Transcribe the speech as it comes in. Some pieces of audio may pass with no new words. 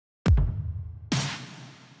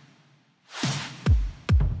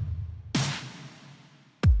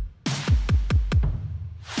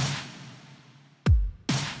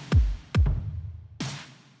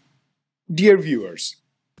Dear viewers,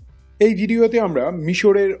 এই ভিডিওতে আমরা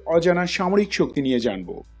মিশরের অজানা সামরিক শক্তি নিয়ে জানব।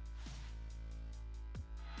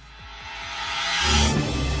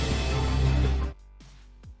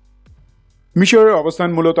 মিশরের অবস্থান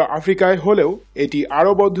মূলত আফ্রিকায় হলেও এটি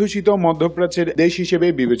আরব অধ্যুষিত মধ্যপ্রাচ্যের দেশ হিসেবে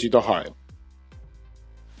বিবেচিত হয়।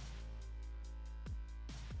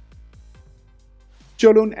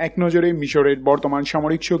 চলুন এক নজরে মিশরের বর্তমান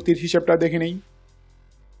সামরিক শক্তির হিসাবটা দেখে নেই।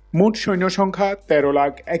 মোট সৈন্য সংখ্যা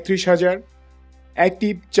 13,31,000,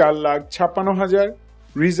 active 4,56,000,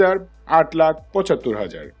 reserve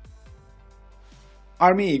 8,75,000।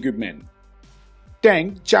 Army equipment: tank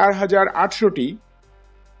 4,800টি,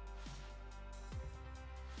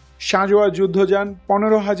 সাঁজোয়া যুদ্ধযান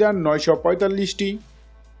 15,945টি,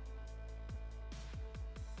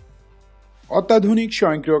 অত্যাধুনিক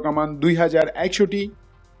স্বয়ংক্রিয় কামান 2,100টি,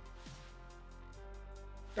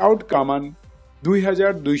 টাউট কামান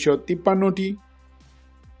 2,253টি,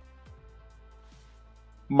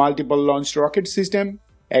 multiple launch rocket system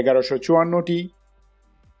 1,154টি,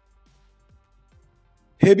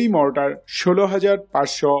 heavy mortar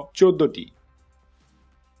 16,514টি,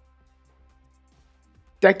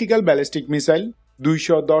 tactical ballistic missile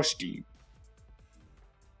 210টি,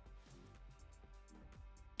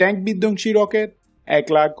 tank বিধ্বংসী রকেট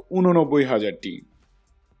 1,89,000টি,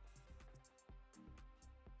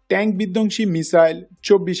 ট্যাঙ্ক বিধ্বংসী মিসাইল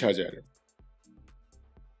 24,000,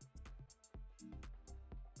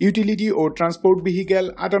 ইউটিলিটি ও ট্রান্সপোর্ট ভেহিক্যাল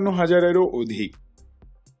 58,000-এরও অধিক,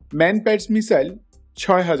 man pads missile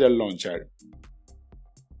 6,000 launcher.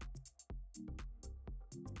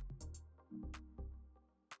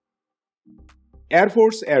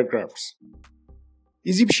 Air force aircrafts: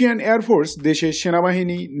 Egyptian air force দেশের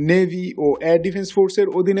সেনাবাহিনী, নেভি ও air defence ফোর্সের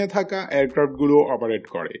অধীনে থাকা এয়ারক্রাফটগুলো অপারেট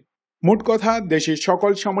করে। মোট কথা, দেশের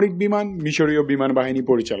সকল সামরিক বিমান মিশরীয় বিমান বাহিনী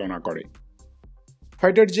পরিচালনা করে।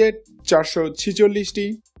 Fighter jet 446টি,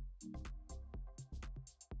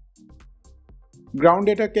 ground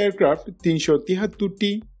attack aircraft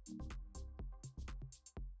 373টি,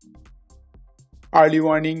 early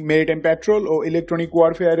warning maritime patrol ও electronic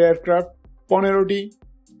warfare aircraft 15টি,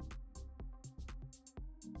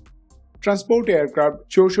 transport aircraft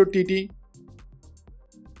 64টি,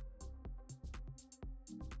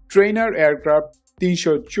 trainer aircraft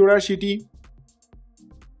 384টি,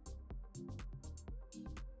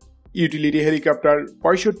 utility helicopter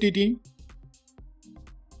 65টি,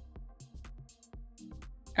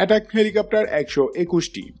 attack helicopter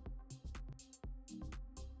 121টি,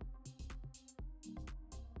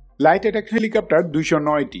 light attack helicopter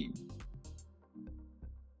 209টি,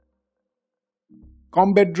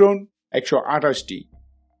 combat drone 128টি,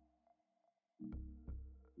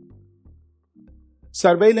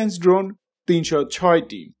 surveillance drone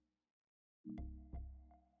 306টি,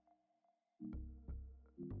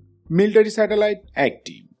 military satellite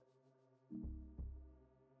 1টি,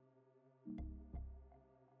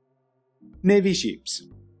 নেভি শিপস: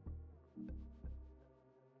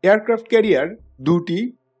 এয়ারক্রাফট ক্যারিয়ার 2টি,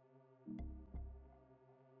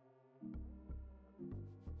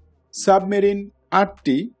 submarine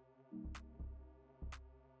 8টি,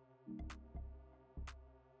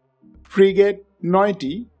 frigate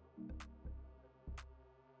 9টি,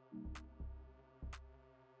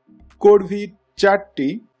 করভিট 4টি,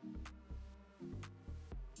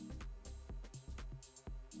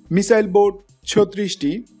 missile boat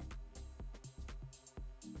 36টি,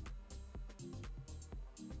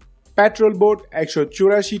 patrol boat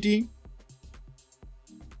 184টি,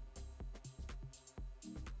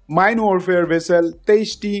 mine warfare vessel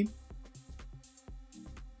 23টি,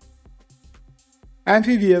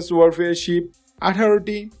 amphibious warfare sheep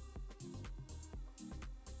 18টি,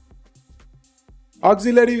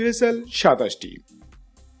 auxiliary vessel 27টি।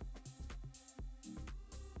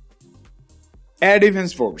 Air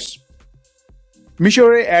defence force: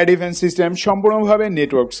 মিশরের air defence system সম্পূর্ণভাবে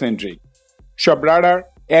network centric. সব radar,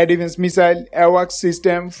 air defence missile, অ্যাওয়াক্স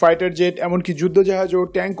system, fighter jet, এমনকি যুদ্ধজাহাজ ও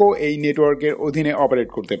ট্যাঙ্কও এই নেটওয়ার্কের অধীনে অপারেট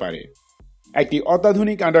করতে পারে। একটি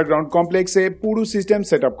অত্যাধুনিক আন্ডারগ্রাউন্ড কমপ্লেক্সে পুরো সিস্টেম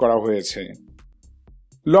সেট আপ করা হয়েছে।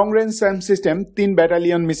 Long range Sam system 3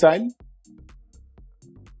 battalion missile,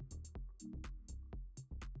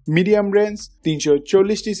 medium range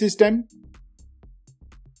 340টি system,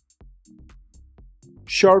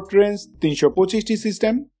 short range 325টি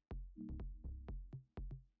system,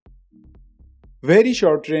 very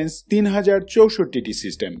short range 3,064টি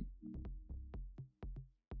system.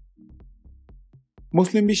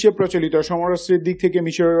 মুসলিম বিশ্বে প্রচলিত সমরাস্ত্রের দিক থেকে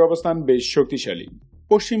মিশরের অবস্থান বেশ শক্তিশালী।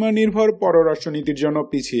 পশ্চিমা নির্ভর পররাষ্ট্রনীতির জন্য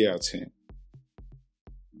পিছিয়ে আছে।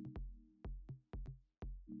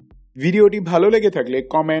 ভিডিওটি ভালো লেগে থাকলে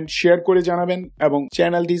কমেন্ট শেয়ার করে জানাবেন এবং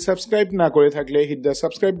চ্যানেলটি সাবস্ক্রাইব না করে থাকলে hit the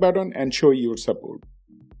subscribe button and show your support.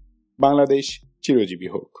 Bangladesh চিরজীবী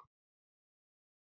হোক।